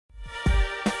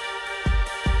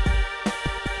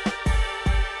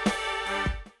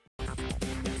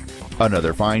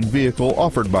Another fine vehicle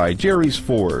offered by Jerry's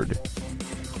Ford.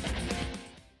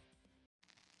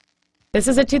 This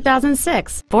is a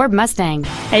 2006 Ford Mustang,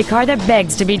 a car that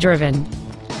begs to be driven.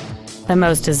 The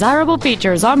most desirable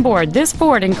features on board this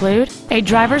Ford include a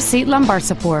driver's seat lumbar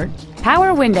support,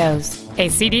 power windows, a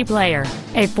CD player,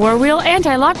 a four-wheel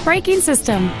anti-lock braking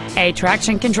system, a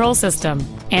traction control system,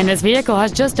 and this vehicle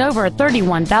has just over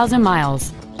 31,000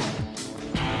 miles.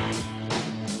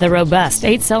 The robust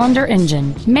 8-cylinder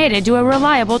engine, mated to a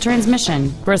reliable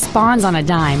transmission, responds on a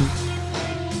dime.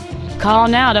 Call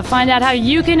now to find out how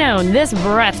you can own this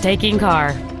breathtaking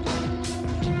car.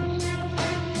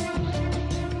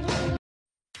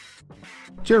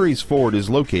 Jerry's Ford is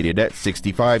located at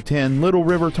 6510 Little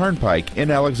River Turnpike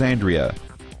in Alexandria.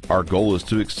 Our goal is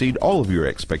to exceed all of your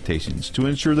expectations to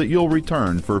ensure that you'll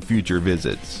return for future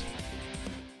visits.